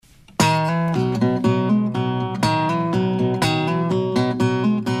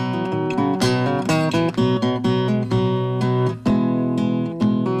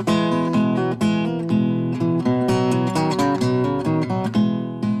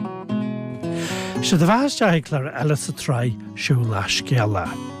Se de bhasteiglar eile sa trai Siúlach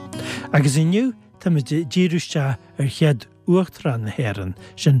Scéalach. Agus inniu tá mu díruiste chéad uachtarán na Éirinn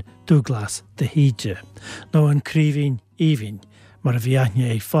sin Dubhghlas de hÍde, nó an Craoibhín Aoibhinn mar a bhíaithne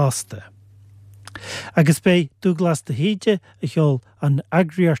é fásta. Agus bé Dubhghlas de hÍde a cheol an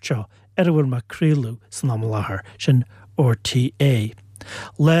agriarteo bhfuil mar crílú san amláthair sin RTA,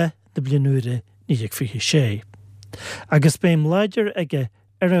 le na blianúire 1946. Agus béim láidir aige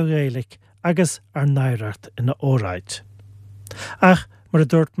Gaeilge agus ar nairacht ina óráid. Ach, mar a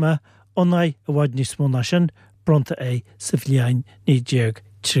dúirt me, ónai a bhaid níos mó na sin bronta é sa bhliain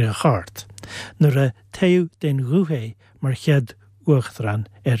 1938, nuair a taobh den rúthé mar chéad uachtarán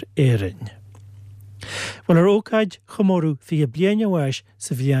Éirinn. Well ar ócaid chomórú fi a bliain amháis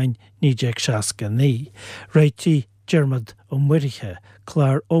sa bhliain 1969, réití Diarmuid Ó Muirithe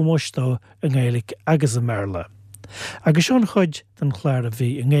clár ómóistá an Gaeilge agus a Merle. Agus an chuid den chláir a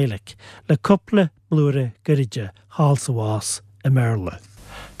bhí an Gaeilge le coppla blúire goide hall sa bhás a Merle.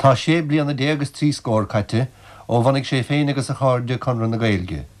 Tá sé bliana 13 scór caite ó bhanig sé féin agus a cháirde conran na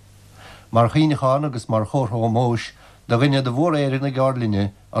Gaeilge. Mar chineáin agus mar chórthó móis de rinne de bhór éireann na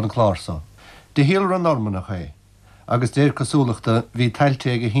gearlinne an chláirsa. De héal an normanach é, agus déir cosúlachta bhí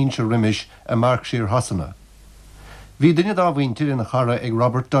tailtéige hínse rimis a marc sír hasanna. Bhí duine dábhaintir ina chara ag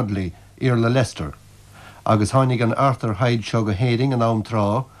Robert Dudley ar le Leicester, agus tháinig an Arthur Hyde seo go héiring an am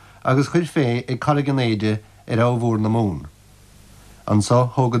trá, agus chuir fé ag Carrigan Éide ar ábhór na mún. Ansa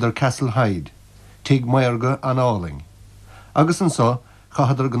thógad ar Castle Hyde, tig mairge an áling. Agus ansa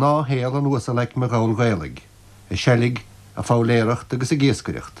chahad ar gná héal an uasa leit me gáil Gaeilge, a selig, a fáléireacht agus a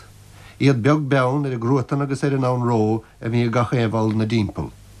géascaireacht. Iad beag beann ar a grútan agus ar an án ró a bhí a gach éhall na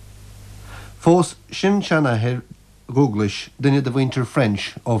dímpel. Fós sin seanahir Googlish duine de winter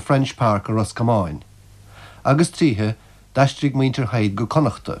French ó French Park a Roscomáin. Agus tríthe daistrig muintir Hyde go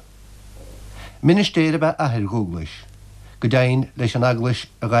connachta. Ministéire be ahir Googlish, go dain leis an aglis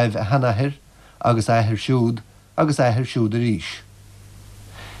a raibh a hanahir, agus ahir siúd a ríis.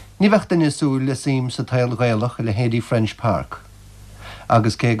 Ní bhecht in isúil le sim sa tail Gaelach le héadí French Park,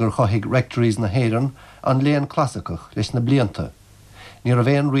 agus cé gur chothigh rectories na Éirinn an léon clasicach leis na blianta. Ní a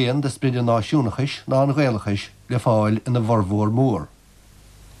bhéon rion de spridir náisiúnachais ná an Gaelachais le fáil ina bhormhór mór.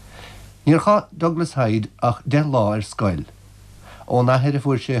 Níor cha Douglas Hyde ach 10 lá ar scoil, ó nahir a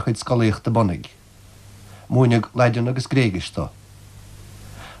fuair sé chuid scoíocht de bonig. Múineag leidean agus gréigistá.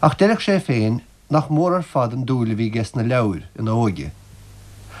 Ach deirech sé féin nach mór ar fad an dúla bhí ges na leabhar ina óige.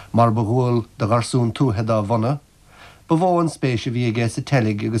 Mar bhghuail de garsún túthe dá bhana, bhóin spéise bhí ges a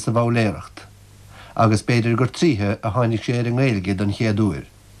telig agus a bháléireacht, agus beidir gur tríthe a tháinig sé an Gaeilge don chéad uair.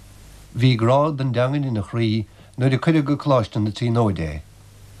 Bhí grá den deangan ina chrí nuair a chuide go chláiste na tí nóidé.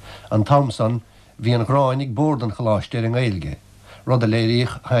 An Thomson bhí an gráinnig bord an chaláiste ar an Gaeilge, rud a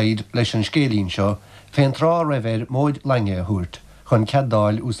léiríoch Hyde leis an scélín seo féin trá raibh móid lange a thuairt chun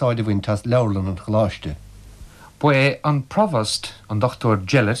ceadáil úsáide bhaintas leabharlann an chaláiste. Bué an provost an Dr.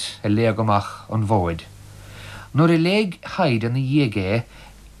 Gillett a léag amach an bhóid. Nuair a léag Hyde an na dhéige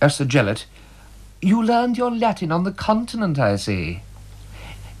Sir Gillett, "You learned your Latin on the continent, I say."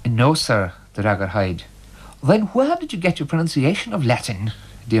 "No, sir," the ragger Hyde. "Then where did you get your pronunciation of Latin?"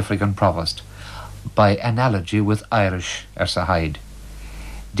 the African provost. "By analogy with Irish," Sir Hyde.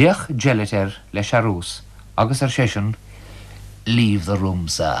 "Diolch Gillett le charús, agus session, leave the room,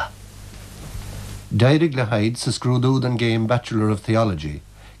 sir." Deirig le Hyde sa scrúdúd an game Bachelor of Theology,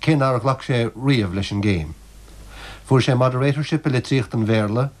 cén ar ghlach sé riamh leis an game. Fuair sé moderatorship le tríocht an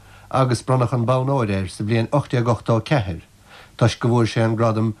Bhéarla, agus bronnach an bánáid sa bblion 88 cethir, tuis go bhfuair sé an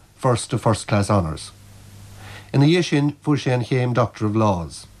gradam first to first class honours. Ina dhé sin fuair sé an chéim Doctor of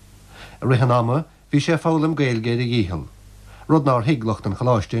Laws. A rihan ama, bhí sé fálam Gaeilge i dhíhil, rud ná higlacht an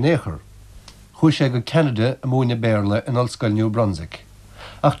chaláiste in éair. Chúir sé go Canada a múine Béarla in Ollscoil New Brunswick.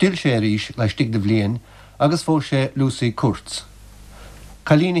 Ach díl sé ríis leis stig de bblion, agus fór sé Lucy Kurtz.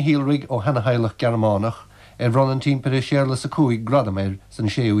 Chalína Hílrig ó Hanaheilach Germánach bhronn an timpeir séarla sa cúig gradaméir san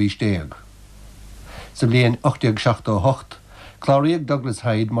 16. Sa bblion 1878, chláiríodh Douglas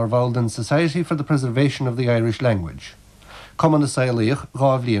Hyde mar bhall den Society for the Preservation of the Irish Language, Cumann na Saolaíoch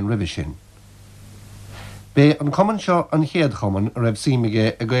dhá bhliain roimhe sin. Bé an cumann seo an chéad chumann a raibh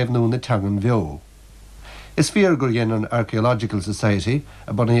síimige a gaibhnú na teangan bheo. Is fear gur dhéanann an Archaeological Society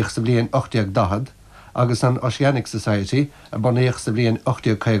a bunaíoch sa bblion 1810, agus an Oceanic Society a bunaíoch sa bblion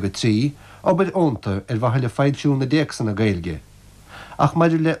 1853, ó bid ónta bhaile feidsún na déachsan na Gaeilge. Ach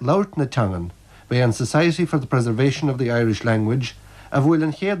maidir le labhairt na teangan, bé an Society for the Preservation of the Irish Language a bhfuil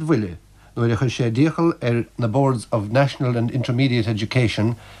an chéad bhuile nuair a chuir sé díochail na Boards of National and Intermediate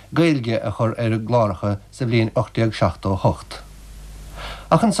Education Gaeilge a chur a gláiricha sa bblion 1878.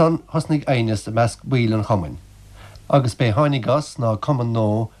 Ach an son hosnig ainis de measc bhuiil an chomain, agus bé hánig gas ná Common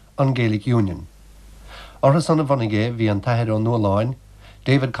nó an Gaelic Union. Orthas an a bhanigé bhí an taithir ó Nualáin,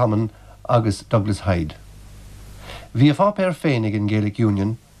 David Common agus Douglas Hyde. Bhí a fápéir féinnig in Gaelic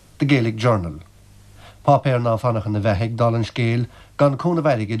Union, the Gaelic Journal. Pápéir ná fannachan na bheithiig dal an scéal gan cúna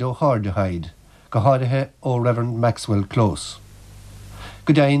bheirigid ó Cháirde Hyde, go háirithe ó Reverend Maxwell Close.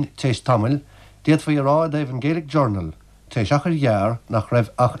 Go dain téis tamil, diad faoi rá daobh an Gaelic Journal, téis achar jaar nach raibh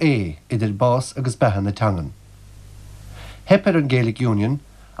ach idir bás agus behan na tangan. Hepir an Gaelic Union,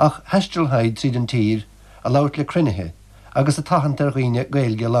 ach heistil Hyde tríd an tír, a labhart le cruinnithe, agus a tachant ar ghuine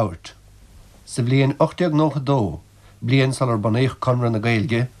Gaeilge labhart. Sa bbliain 1892, bliain sal ar banéoch Conradh na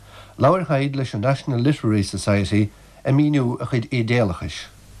Gaeilge, labhar Hyde leis an National Literary Society a míniú a chud édéalachais.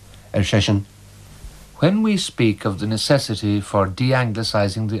 Session. When we speak of the necessity for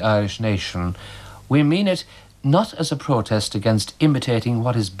de-Anglicizing the Irish nation, we mean it not as a protest against imitating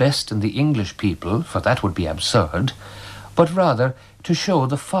what is best in the English people, for that would be absurd, but rather to show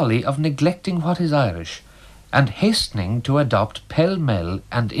the folly of neglecting what is Irish and hastening to adopt pell-mell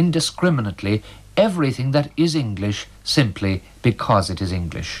and indiscriminately everything that is English simply because it is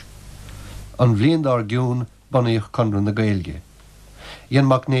English. An bhliain dar giún baníoch Conradh na Gaeilge. Ian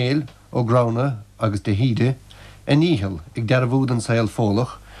MacNeil ó Growna agus de híde a níhil ag dearbhúd an saoil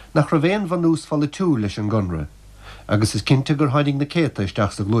fólach nach raibhéon van nús falle tú leis an gunra, agus is cinnte gur háidig na céta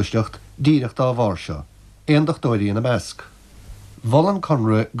isteach sa glúisteacht díreach dá bhar seo, éondach dóirí in a measc. Bhol an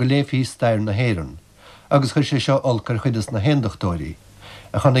Conradh go léifhí stair na Éirinn, agus chuir sé seo olcar chuidas na héondach dóirí,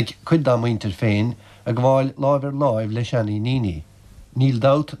 a chanig chuid dá muintir féin a gháil láimhar láimh leis annaí níní. Níl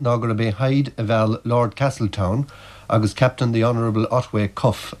doubt ná gur bé Hyde a bheall Lord Castletown agus Captain the Honourable Otway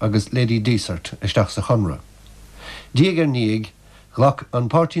Cuff agus Lady Desert isteach sa chunra. Díag ar níag, ghlach an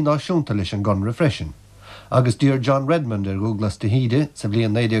pártí náisiúnta leis an gunra freisin, agus dúir John Redmond ar Dubhghlas de hÍde sa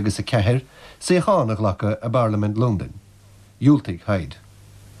bbliain 9 agus a 4 sé chána ghlacha a Parliament London. Iúltaigh Hyde.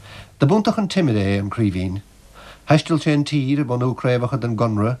 De buntach an timide an Craoibhín, heistil sé an tír a bunú craobhachad an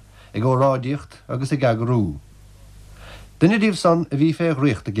gunra ag ó ráidíocht agus ag agarú. Dunne díobh son a bhí féh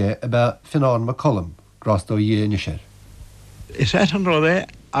riachtaige a bheith Fionán MacCOluim, gras dó dhéine sér. Is an ráda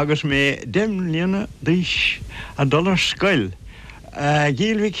agus mé demlíonna dís a dollar scoil.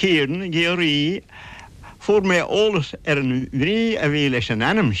 Gílhí chéadan, géirí, fór mé ólas an bhrí a bhí leis an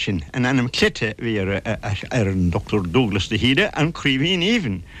anam sin, an anam clite bhí an Dr. Douglas de híde an Craoibhín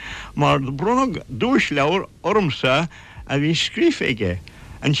Aoibhinn. Mar de brunag dúis leabhar ormsa a bhí scrífeige.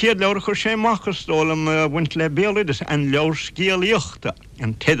 An siad leabhar chur sé machchas dólam bhaint le béalidas an leabhar scéalaíochta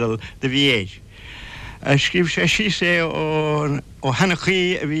an tidal de bhí éid. Scríb sé sé ó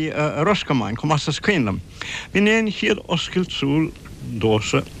Hanachí a bhí a Roscamáin, Comasta Scainlam. Bhí éon siad oscailt súl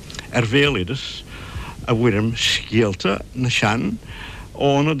dósa ar béalidas a bhuirim scéalta na sean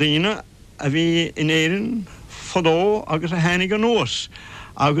óna daoine a bhí in Éirinn fodó agus a hánig an nuas.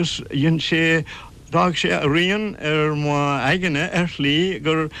 Agus dhéann sé dag sé a rion ar má aigeine ar slí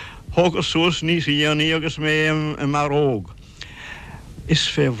gur thógas suas níos dhéanaí agus mé mar óg. Is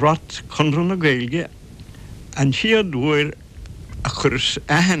fé bhrat Conradh na Gaeilge an siad bhuair a churas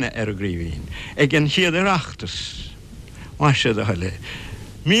aithne ar a Craoibhín, ag an siad ar achtas. Má siad a heile.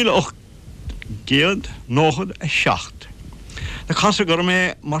 1897. Na casa gur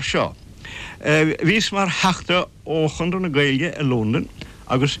mé mar seo. Vís mar heachta ó Conradh na Gaeilge a London,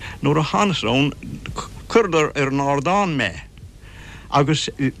 agus nóair a Hanasrán chuirdar ar Nardán mé. Agus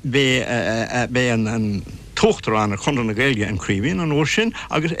bé an tuachtarán ar Conradh na Gaeilge an Craoibhín an uair sin,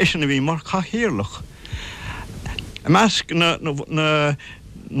 agus isan a bhí mar chathaoirlach. A measc na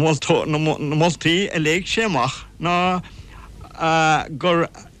moltaí a léig séach ná gur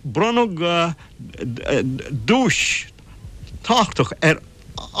brunug dúis táchtach ar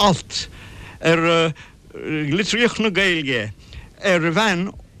alt ar litríoch na Gaeilge ar bhean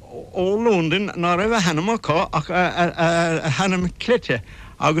ó London ná ra bheith hanamachá ach a hanam clite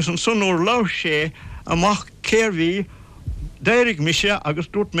agus an sunúr lá sé amach céirbhí Deirig mise agus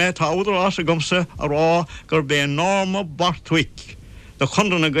dúirt mé táidir as a gomsa a rá gur bé náma barthuic de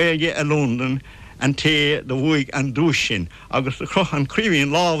Conradh na Gaeilge a London an té de bhuaig an dúis sin agus de croch an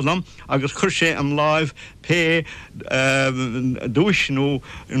Craoibhín lábhnam agus chuir sé am láimh pe dúis nó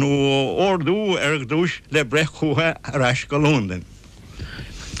ordú ar dúis le brech chutha ar eis go London.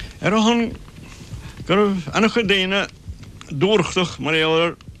 Ar an gur anna chu daine dúirchtach mar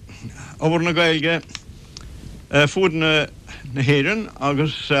éidir obair na Gaeilge fud na Éirinn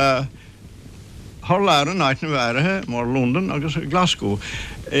agus Harláran áit na bhairithe mar London agus Glasgow.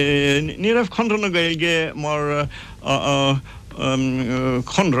 Ní raibh Conradh na Gaeilge mar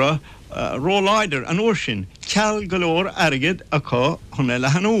Conradh róláidir an uair sin, ceall go leor airgid a có chun eile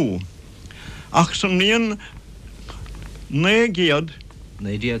hanú. Ach san níon négiad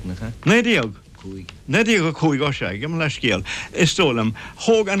Nédiag na cha? Nédiag. Cúig. Nédiag a cúig ó sé, gym leis scéal. Is tólam,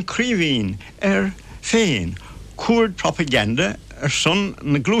 thóg an Craoibhín féin, cuaird propaganda son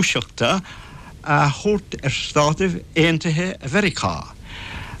na glúiseachta a thuirt stáitih aontaithe Americá.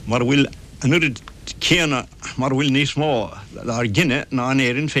 Mar bhfuil an urid céanna mar bhfuil níos mó ar gine ná an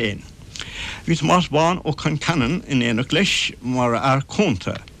Éirinn féin. Bhí más bán ó can canan in éanach leis mar ar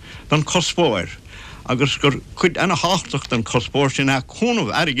cónta don cospóir. Agus gur cuid anna háach don cospóir sin a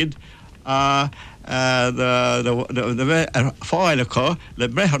cónmh airgid the bheith fáileá le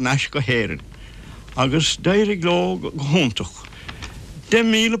brethar neis go héireann. Agus deirig gló go húntaach.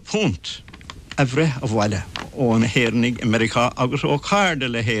 10,000 punt a bhreth a bhhaile ó na héirnig America agus ó cáirde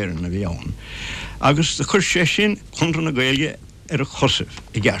le héireann a bhí ann. Agus de chuir sé sin chunra na Gaeilge ar a chosamh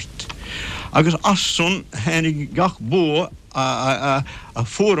I gceart. Agus as son hennig gach bua a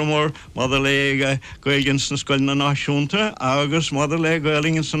fórumor mother le Gaelgans na scoil na náisiúnta agus mother le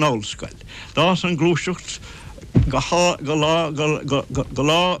Gaelingans na Ollscoil. Dás an glúiseacht go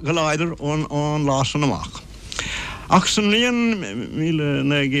láidir ón lásan amach. Ach san líon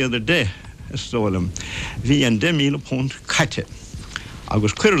 1910 is tólam, bhí an 10,000 punt caite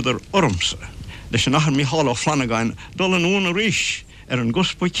agus cuirdar ormsa leis an achar Mícheál Ó Flanagáin dul an úna ríis an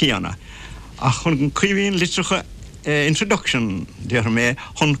gospa céanna. Ach chun an Craoibhín litreacha introduction dear me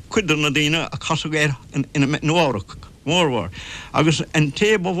chun cuidir na daine a casú géir in nuárach mórhar. Agus an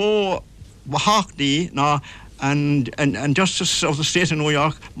taobh bhó bhaachtaí ná and Justice of the State of New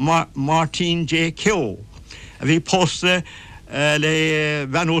York, Martin J. Keogh. A bhí posta le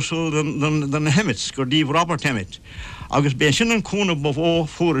Van Ursel den Hemmets, gur díomh Robert Hemmett. Agus bé sin an cúna bhó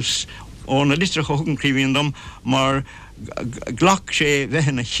furas ó na litreacha thugann Craoibhín dom mar glach sé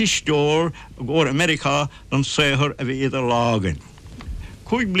bheithin na hiistóir go America don séthar a bhí idir lágan.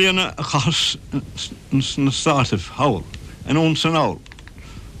 5 bliana a chas na stáitih hail, an ón san áil.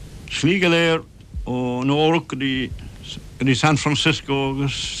 Slí go léir ó nóra go dtí San Francisco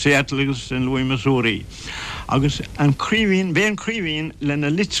agus Seattle agus in Louis, Missouri. Agus an Craoibhín, bé an Craoibhín le na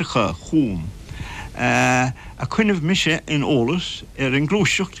litreacha chúm. A cuinnimh mise in ólas an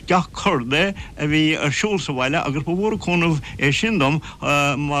glúiseacht gach chuirde a bhí ar siúl sa bhaile agus ba bhór chunamh sin dom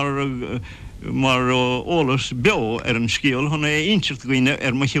mar ólas beo an scéal chun inseart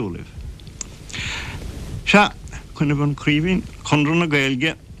gcuoine ma hiúlah. Se cuinnimh an Craoibhín chunra na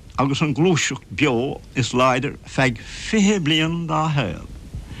Gaeilge agus an glúiseacht beo is leidir feig 5 bliain dá heil.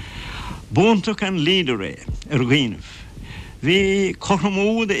 Búntaach an líder ar ghaoinmh. Bhí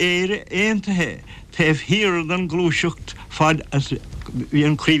chormód éire aontaithe taobh hir den glúiseacht fad as bhí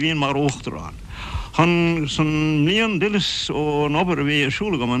an Craoibhín mar uachtarán. Chun san líon dilas ó an obair a bhí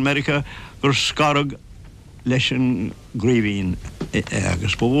arsúla an America gur scarag leis an Craoibhín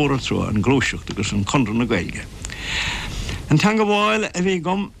agus bhór trú an glúiseacht agus an chunra na Gaeilge. An teanga bháil a bhí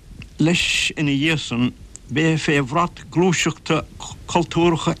gom leis ina dhéasan bé fé bhrat glúiseachta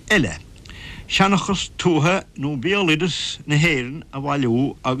cultúracha eile. Seanachas tútha nó béalidas na héireann a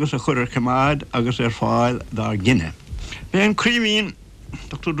bhailú agus a chuir chamáid agus ar fáil dar gine. Bé an Craoibhín,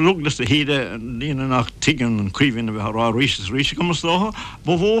 Dr. Dubhghlas a hÍde líana nach tigan an Craoibhín a bheit rá ríis go slótha,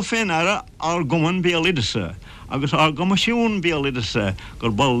 ba bhó féin ara ar goman béalidasa agus ar gomisiún béalidasa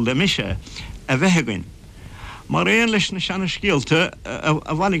gur bol de mise a bheithagain. Mar éon leis na seanna scéalta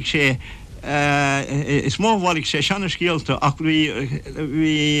a bhaigh sé is mó bhaigh sé seanna scéalta ach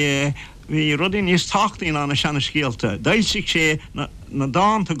bhí rudí níos táchtaín an na seanna scéalta. D'ailsigh sé na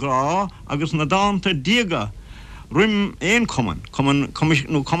dáanta grá agus na dáanta díoga rim éon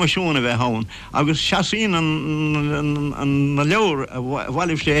comisiún a bheith hain agus seasaín an na leabhar a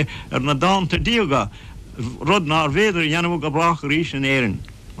bhailh sé ar na dáanta díoga rud ná bhéidir dhéanamh go brach ríis an Éirinn.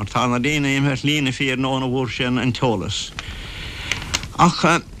 Mar tá na daine imheart lína fíor nó na bhór sin an teolas.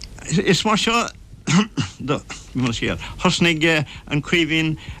 Ach is mar seo Thosnig an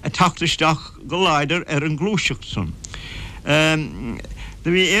Craoibhín a tactaisteach go leidir ar an glúiseacht son. De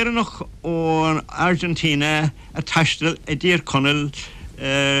bhí éireannach ó Argentina a taistil a díorconil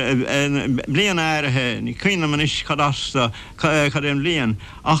blian áirithe, ní cuine man is cadasta cad éon blian.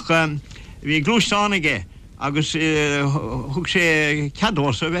 Ach bhí glúisteánaige agus thug sé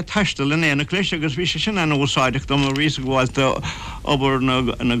ceadósa bheith taistil in éana léis agus bhí sé sin an ósáideach dom a rís bháilte obair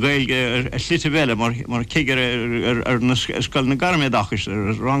na Gaeilge a slite bheile mar cigar ar na scoil na Diarmuid achas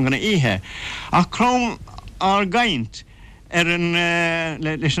ar ranganna ihe. Ach crom ar gaint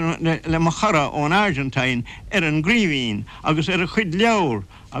le machara ón Argentine an Gríomhín, agus a chuid leabhar,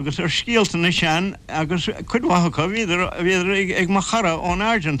 agus scéalta na sean, agus chuid wachacha viidir ag machara ón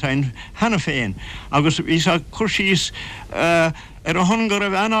Argentine hena féin, agus bhí a chuirsís a hongar a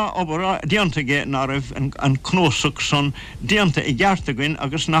bhena obair diantaige ná an cnósach son dianta I gceartagain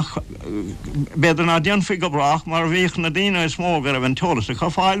agus nach beidir ná dianfaí go brach mar bhíoch na daine is mógar a bhain tolas a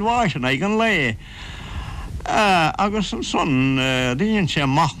fáil bháis ag an lé. Agus an son daon sé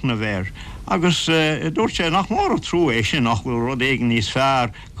mach na bhéir. Agus dúirt sé nach mór trú é sin nach bhfuil rud éigen níos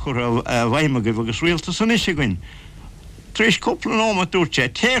fearr chur a bhaimegah agus rialta san isise goin. Tríos cúpla nóma dúirt sé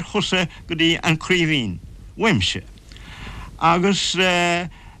téir chusa go dtí an Craoibhín, Weimse. Agus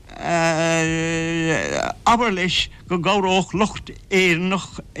aber leis go gabhróch lucht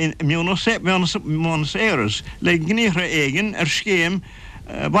éireannach in Buenos Aires le gníomhre éigen scéim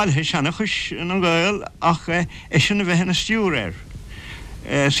bailthe seannachas an Gael ach sin a bheith na stiúr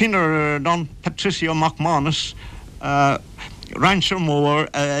Sinar Don Patricio McManus rancher mór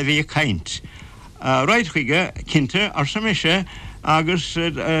a bhí caint. Ráidchuige cinnte ar sa mise agus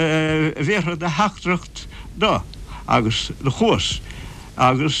bhéthe de heachtracht dó. Agus de chós,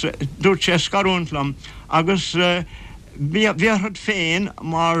 agus dúirt sé scarúntlam, agus bhéarthad féin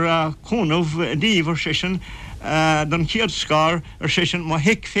mar cúnamh díomh sé sin don chéad scar sé sin má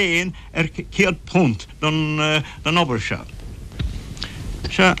hic féin chéad punt don obair se.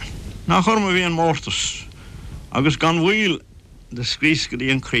 Se nach chuma bhí an mórtas, agus gan bhfuil de scrís go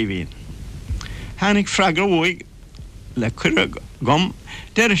dtí an Craoibhín. Tháinig freigar bhuaig le cuire gom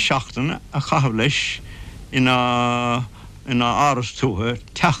deir seachtaine a chahabh leis ina áras túthe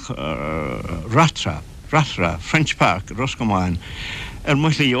teach Ratra, French Park, Roscomáin,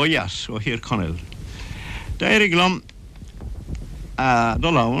 muislí óheas ó hir Conil. D'éirigh liom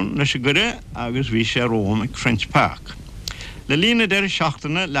do labhainn leis gcuire agus bhí sé róm ag French Park. Le lína deir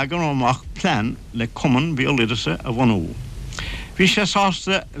seachtaine legan amach plan le cumann biolidasa a bhanú. Bhí sé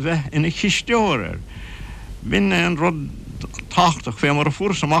sásta bheith ina chisteoir. Bhín an rud táchtach fé mar a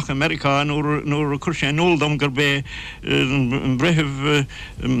furas amach America nuair a chuir sé nóldam gur bé an brethimh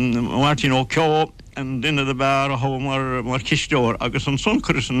Martin Ó Ceó an duine de bear a há mar cisteoir, agus an son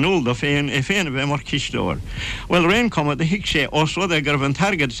chuir an nólda féin féin a bheith mar cisteoir. Well réon cuma de hiic sé osrad ag gur bhain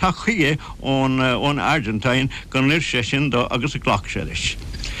targad sa chuige ón Argentine gan lir sé sin do agus a ghlach sé leis.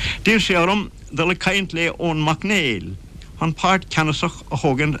 Dír sé orm de le caint le ón Macnéil. Han páirt ceanasach a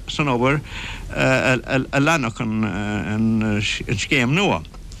thugann san obair a lenach an scéim nua.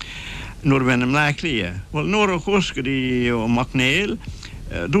 Nuair bhain am leach lia. Well, nuair a chuscaí ó Macnéil,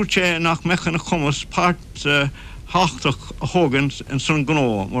 dúirt sé nach mechan a chumas páirt háchtach a thugann an san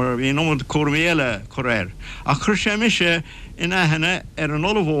gnó, mar bhí nómad eile choréir. A chuir sé mise in aithne an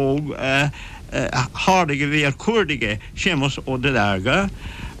olahóg hádaige bhí ar cuardaige sémas ó de larga,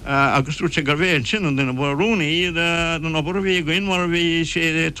 agus dúirt sé gur bhéin sin an duine bhrúnaí don obair a bhí goin mar bhí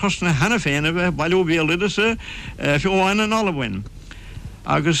sé tosna hena féin a bheith bailú biolidasa fiúháin an olahhain.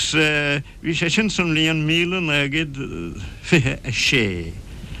 Agus bhí sé sin san líon 1926.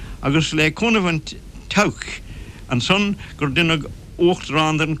 Agus le cúnamhaint teach an son gur duine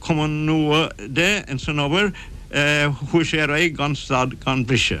uachtarán cumann nua de an san obair chuair sé raigh gan stad gan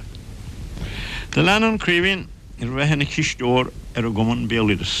brise. De lean an Craoibhín ar bheith ina chisteoir ar a gcumann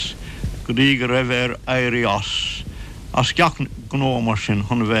biolidas. Go dtí go raibh éirí as ceach gnó mar sin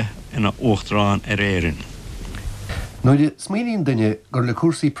chun bheith ina uachtarán ar Éirinn. Nuair smaoiníonn duine gur le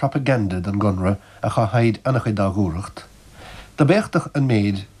cuasaí propaganda don gonra a chaid annach dá gúireacht, Tá béchtach an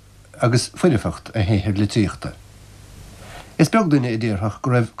méid agus fuinefacht a héthir le tíochta. Is beag duine I ddíorthach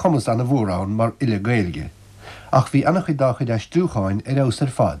go raibh cumas anna bhórán mar ile gaeilge, ach bhí annach dá chuid dúcháin ar aus ar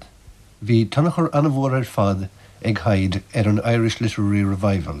fad. Bhí tannachar anna bhór ar fad ag haid ar an Irish Literary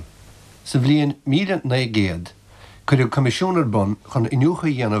Revival. Sa bhliain 1900, chuir comisiúnar bon chun inúcha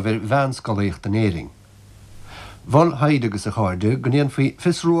dhéanamh ar bheanscoileocht an Éirinn. Bhil haid agus a cháirde go ndéan faoi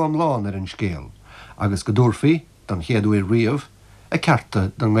fisrú am lán ar an scéal, agus go dúrfaí don chéadúir riamh a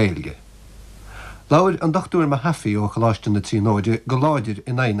cearta don Gaeilge. Láir an Dr. Mahaffey ó choláiste na tríóide go láidir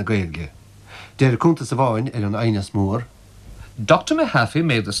in aine Gaeilge. Déir cúnta sa bháin ar an ainas mór. Dr. Mahaffey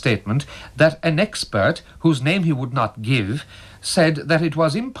made the statement that an expert, whose name he would not give, said that it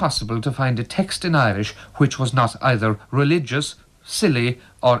was impossible to find a text in Irish which was not either religious, silly,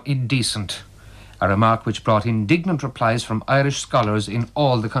 or indecent. A remark which brought indignant replies from Irish scholars in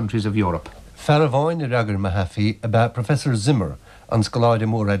all the countries of Europe. Fear bháin ragur Mahaffey about Professor Zimmer an scoláide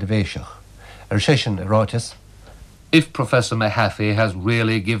móra de bhéiseach. Ar sésin a ráitis. If Professor Mahaffey has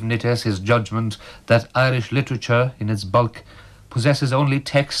really given it as his judgment that Irish literature, in its bulk, possesses only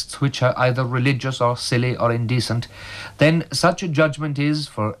texts which are either religious or silly or indecent, then such a judgment is,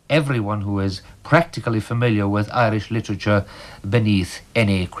 for everyone who is practically familiar with Irish literature, beneath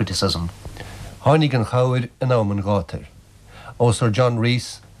any criticism. Tháinig an chaibid in Aumann Gátar. Ó Sir John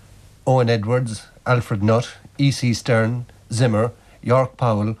Rhys, Owen Edwards, Alfred Nutt, E.C. Stern, Zimmer, York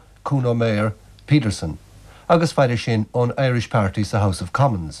Powell, Kuno Mayer, Peterson, agus feidir sin ón Irish Party sa House of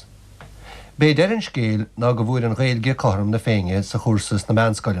Commons. Bé Éirinn scéal ná go bhfuair an ghaeilge chorm na féinge sa chúrsas na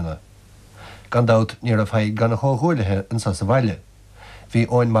meánscoileanna. Gan dát níor a bhaid gan na chóthúirithe an sa bhaile. Bhí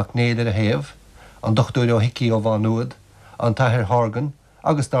Owen MacNeil ar a thaobh, an Dr. Ó Hickey ó Bhan Nuad, an Tathir Horgan,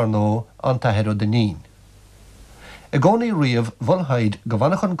 agus dar nó an Tathir ó Denín. I gcónaí riamh bhulthaid go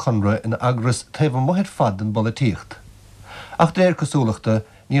bhanach an conra in agras taobh muthir fad an bolaíocht. Ach déir cosúlachta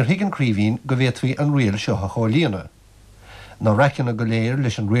níor higann Craoibhín go bhfuil an rial seo a chomhlíonna. Ná raceanna go léir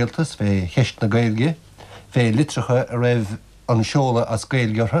leis an rialtas fé cheist na gailge, fé litrecha a raibh an seola as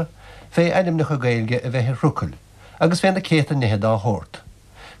gailgeartha, fé ainimnecha gailge a bheith rucail, agus fé na céta nethe dá thórt.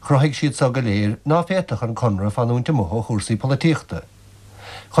 Chroigh siad sa go léir ná féteach an conra fanúnta mutha chúrsaí políochta.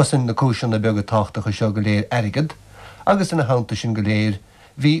 Chosann na cúiseanna beag táachtacha seo go léir airgid, agus ina hánta sin go léir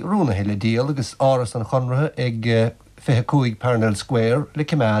bhí rúnathe le díal agus áras an chonrathe ag 25 Parnell Square le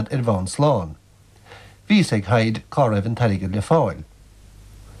chéad ar bhain sláán. Bhís ag haid cáibh an tairigid le fáil.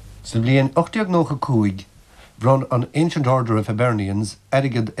 Sa bblion 1895 bhronn an Ancient Order of Hibernians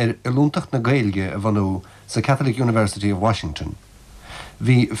airgid ar ilúntacht na gailge a bhanú sa Catholic University of Washington.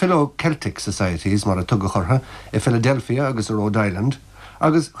 Bhí fellow Celtic Societies mar a tugad chortha i Philadelphia agus a Rhode Island,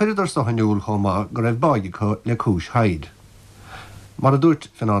 agus chuidir sohanúil chomá go raibh báige le cúis haid. Mar a dúirt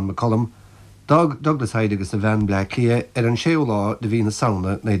Fionán MacCOluim, Dubhghlas haid agus a bhean Blackia ar an séú lá de bhí na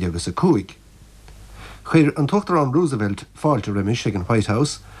saona 1995. Chuir an Tuachtarán Roosevelt fáilte rimis ag an White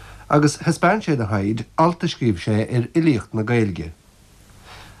House, agus hespáin sé a haid alta scríb sé ar ilíocht na gailge.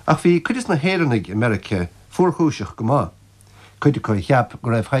 Ach bhí cuidas na héireannig America fuorchúiseach go má. Cuidir chu cheap go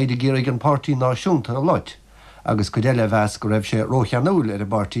raibh haid géirigh an pártaí náisiúnta a loit, agus cuideile bheas go raibh sé rócheanúil ar a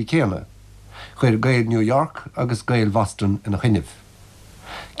bártaí céanna. Chuir gail New York agus gail Boston ina chuineh.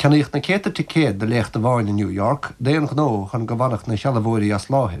 Ceannaíocht na céta céad de lécht a bháin in New York, déan gnó chun go bhanach na sealabhóirí as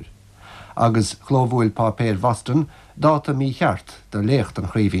láthir, agus chlóbhúil pápéir Boston dáta mí cheart de lécht an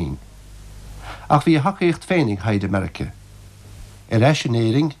Craoibhín. Ach bhí hacaíocht féinnig haid America. Ar eis in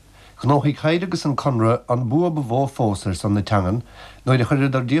Éirinn, gnóigh haid agus an conra an bua bhó fósar san na teangan, nóid a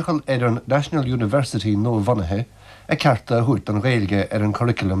chuir ar díochail ar an National University nó bhanathe a cearta thuirt an ghaeilge ar an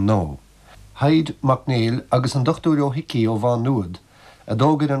curriculum nó. Haid MacNeil agus an Dr. Ó Hickey ó Bhan Nuad a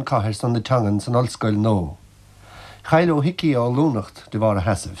dógad an caitheir san na teangan san ollscoil nó. Chail Ó Hickey á lúnacht de bhar a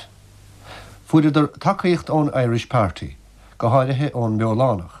heasamh. Fuidir tacaíocht ón Irish Party, go háirithe ón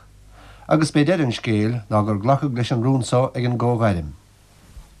meolánach, agus bé Éirinn scéal ná gur ghlacadh leis an rúnsá ag an ggóghairim.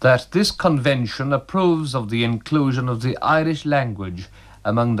 That this convention approves of the inclusion of the Irish language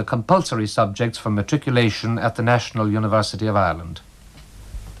among the compulsory subjects for matriculation at the National University of Ireland.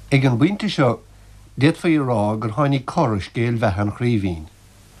 Ag an bhainte seo, déad faoi rá gur tháinig choras scéal bheith an Craoibhín.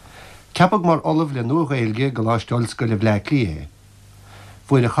 Ceapag mar olamh le nuaghélge go láisteáil go le bhleaclíthe.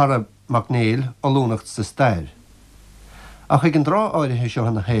 Fuair a charab MacNeil ó lúnacht sa stair. Ach ag an drá áirithe seo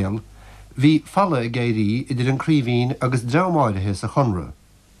an na héal, bhí falla a géirí idir an Craoibhín agus dreamáirithe sa chonra.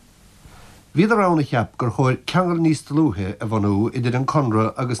 Bhí aránna cheap gur chóir ceangal níos talúthe a bhanú idir an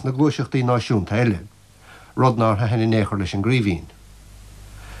conra agus na glúiseachtaí náisiúnta eile, rodnar a henna néchar leis an Craoibhín.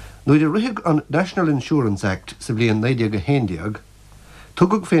 Nuair a rithigh an National Insurance Act sa bblion 1911,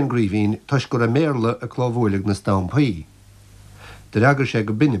 tugad féin Craoibhín tuis gur a méarla a chlóbhúiligh na stampaí. De ragar sé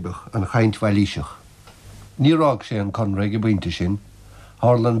go binibach an chaint bhailíseach. Ní rág sé an conra go bhainte sin,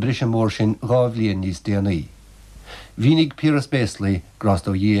 hálan brise mór sin 2 bhliain níos déanaí. Bhínig Piaras Béaslaí gras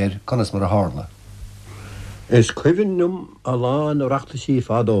do dhéir conas mar a hála. Is cuimhinnum a lán oireachtasí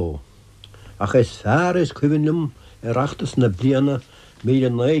fadó, ach is fearr is cuimhinnum oireachtas na bliana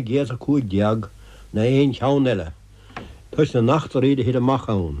 1950 na éon teann eile, tuis na nachtaríide hid amach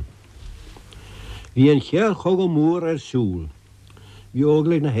ann. Bhí an chéad chogam mór ar siúl, bhí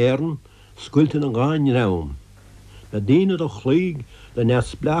óglaigh na héireann scuiltean an gáin raim, na daine do chluig le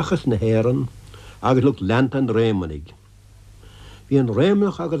nesplachas na héireann agus lucht lent an rémanig. Bhí an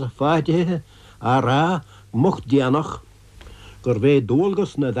réimnach agus a fáidethe a rá mocht déanach gur bheith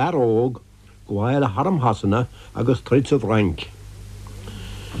dóilgus na daróg go bhfuil a haramhasanna agus tríd sa bhrainc.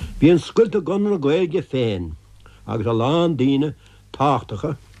 Bhí an scuilte gan na gailge féin agus a lán daine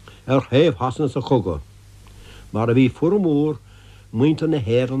táachtacha ar thaobh hasanna sa chugad, mar a bhí fuair muinte na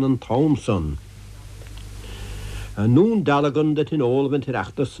héireann an Thomson. A nún dalagan de tin ólamhaint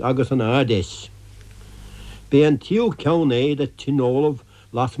ireachtas agus an ádéis. Bé an tíú ceann é de tinólah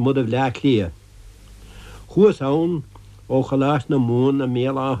las mud a bhle lia. Chuas ann ó chalás na mún a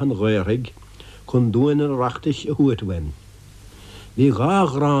méláchan ghairigh chun dúin an reachtais a thuaithain. Bhí gá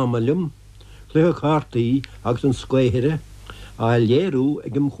grámalum, chluthe cartaí agus an scuéire a léirú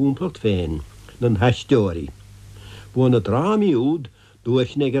ag an chúmpelt féin, nan heisteoirí. Bhuain na drámaí úd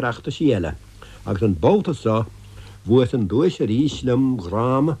dúis ag a reachtais eile, agus an bóltasá bhuaith an dúis a rís lim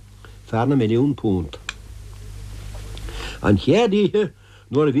gráma fearna milliún púnt. An chéad íthe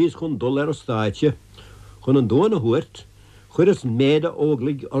nuair a bhís chun dul ar a stáitse, chun an dúin a thuairt, chuir is méide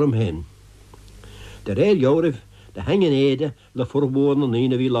óglaigh orm hen. De réir jóirih de hangin éide le forbóin an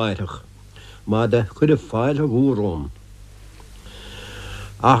ína bhí láithach, má de chuir a fáil a gúrón.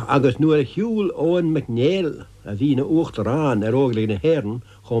 Agus nuair a hiúil óin McNeil a bhí na uachtarán ar óglaigh na Éirinn,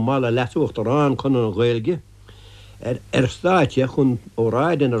 chun má le leis uachtarán chun an ghailge, ar stáitse chun ó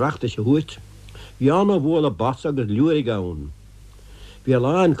ráid in a reachtais a thuait, bhí anna bhla bas agus luúrig ann. Bhí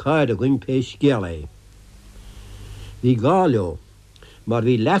láin cáid a gcuin péis Scéalach. Bhí gáileo, mar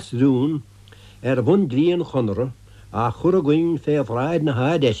bhí lesrún ar bhain gríon chonra a chur a gcuin fé bhráid na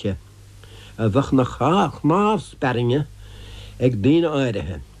háideise, a bheith na chnáf sperringe ag bína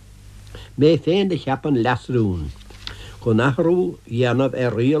áirithe. Mé féin de cheapan lesrún, chun nachrú dhéanamh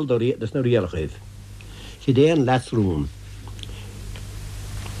ar rial do rétas na rialchaibh. Si déan lesrún.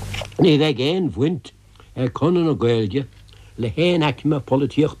 Ní bheith géin bhaint ar conan a gailge le héin aicme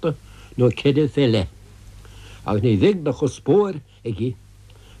polítíochta nó céad fé le. Agus ní bheith na chuspóir igi,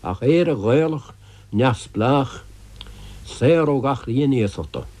 ach éar a ghailach neasplach séir ó gach líon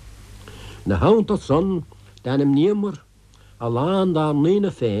éasachta. Na hánta son denim níomar a lán dá lína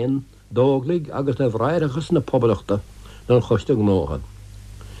féin dóglaigh agus na bhráidechas na pobalachta don choiste gnócha.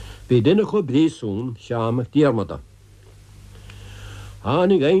 Bhí duine chu brísún seamach Diarmuide.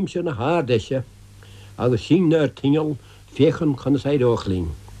 Hánig aimse na hádeise agus sin ar tingeal féchan chun is éideochlín.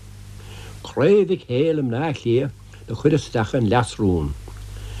 Craoibh hélam ná lia de chuir istechan lesrún.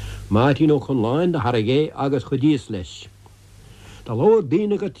 Máití nó chun láin de harigé agus chudíos leis. Tá lóir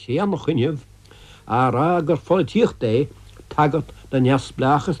bína go téanna chuineh a rá gur folítíocht é tagat na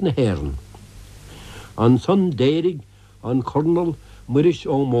neasplachas na Éirinn. An son déirigh an Cornel Muiris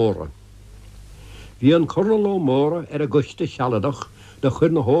Ó Muirithe. Bhí an Cornel Ó Muirithe ar a guiste sealadach de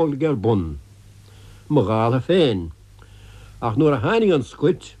chuir na hálaigh ar bun. Mo gála féin, ach nuair a hánig an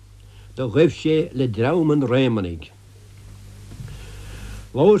scuit, de ghaibh sé le drauman rémanig.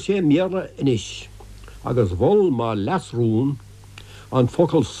 Lóir sé méarla inis, agus bhol má lesrún an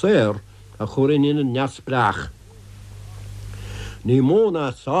focail séir a chuirinn in an neasplach. Ní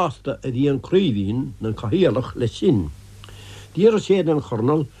móna sásta a bhí an Craoibhín na Scéalach le sin. Díar sé an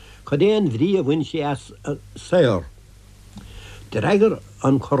chornal cad éon bhrí a bhain sé as séir. De reigear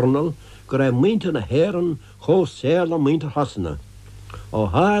an chornal go raibh muinte na Éirinn chó séir le muinte hasanna. Ó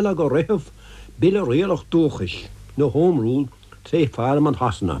hála go raibh bile réalach dúchais nó hómrúil tré fearm an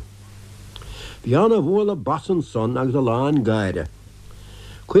hasanna. Bhí anna bhla basan son agus a láin gaire.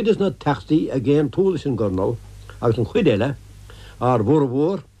 Cuid is na textaí a géan túlas an gornal agus an chuid eile ar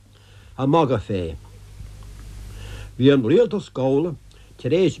bhór a maga fé. Bhí an réalta scóla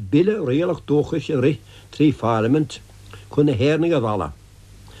tar éis bile réalach dúchais a ri trí fearmint chun na Éirinn a bhela.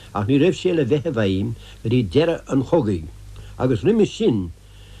 Ach ní raibh sé le bheithe bhaim a dí deire an chogaigh, agus riimi sin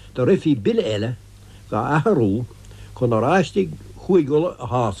do raibh hí bile eile ga atharú chun aráistigh chuigúla a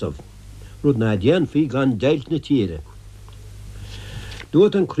hásamh, rud na déan fí gan deilt na tíre.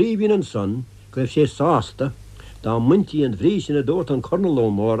 Dúirt an Craoibhín an son go raibh sé sásta dá muintí an bhrí sin a dúirt an Cornel Ó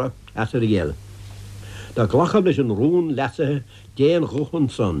Muirithe as a réal. Tá glachab leis an rún lesathe déan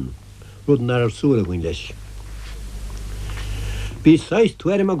chuchan son, rud nar ar súla ghain leis. Bhí 6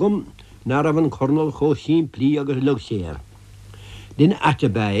 tuairim a gom nar an Cornel chó sin plí agus lug séir. Din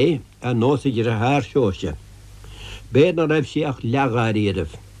atebé a nósaigh ar a thar seoise. Béad na raibh sé ach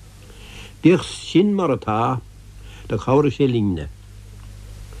leagáiríadamh. Bích sin mar atá de chóra sé líne.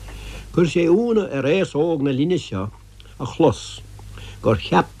 Chur sé úna a réas óg na líne seo a chlos, gur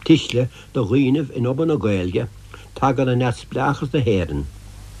cheap tiisle do ghuiineh in oban na Gaeilge tagad na neasplachas na Éirinn.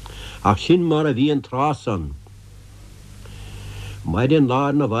 Ach sin mar a bhí an trásan. Maid an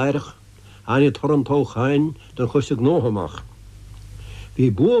láir na bhairich aine toran tóchain don chuiste gnóhamach. Bhí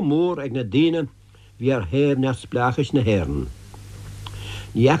bua mór ag na daine bhí ar héir neasplachas na Éirinn.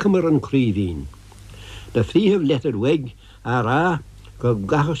 Níacham an Craoibhín. De fríomh letar weg a rá go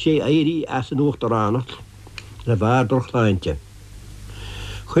gachar sé éirí as an uachtaránach na bhar dorchláinte.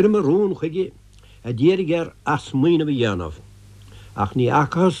 Chuir mar rún chuige a ddéirigh ar as muoine bhí dhéanamh, ach ní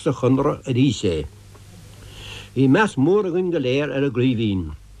achas sa chunra a rí sé. Bhí meas mór a gin go léir ar a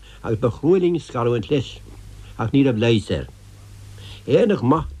Craoibhín, agus ba chrúiling scarhaint leis, ach ní a bléiser. Éanach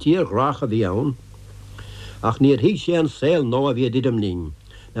math tír rácha bhí ann, ach níor hiig sé an saoil nó a bhí didam lín,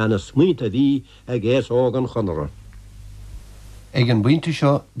 na na smuointe bhí a ggéas ógan chonara. Ag an bhainte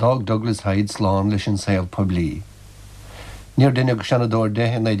seo dag Dubhghlas híde sláán leis an saoil poiblí. Níor duine go seanadóir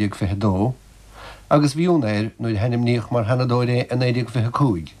 1922, agus bhíún éir nuair henim níoch mar hanadóir é in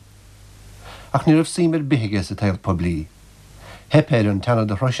 1925. Ach níor síimir bithe sa tail poiblí. Hepéir an teanna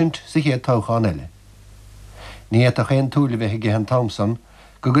de throisint sa chéad tóchán eile. Ní a chéan túla bheith Gehan Thompson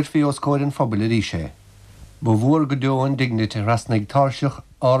go gur fí os cóir an fphobal rí sé. Ba bhuair go deoin dignite rasnaigh táirseach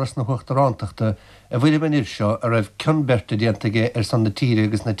áras na uachtaránachta a bhuiile ban seo a raibh cionberta diantaige san na tíre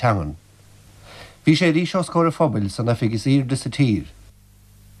agus na teangan. Bhí sé rí seo scóir a phobail san na figus íirde sa tír.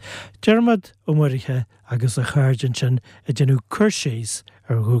 Diarmuid Ó Muirithe agus a cháirdean sin a déanú curséis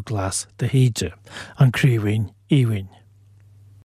ar Dubhghlas de híde an Craoibhín Aoibhinn.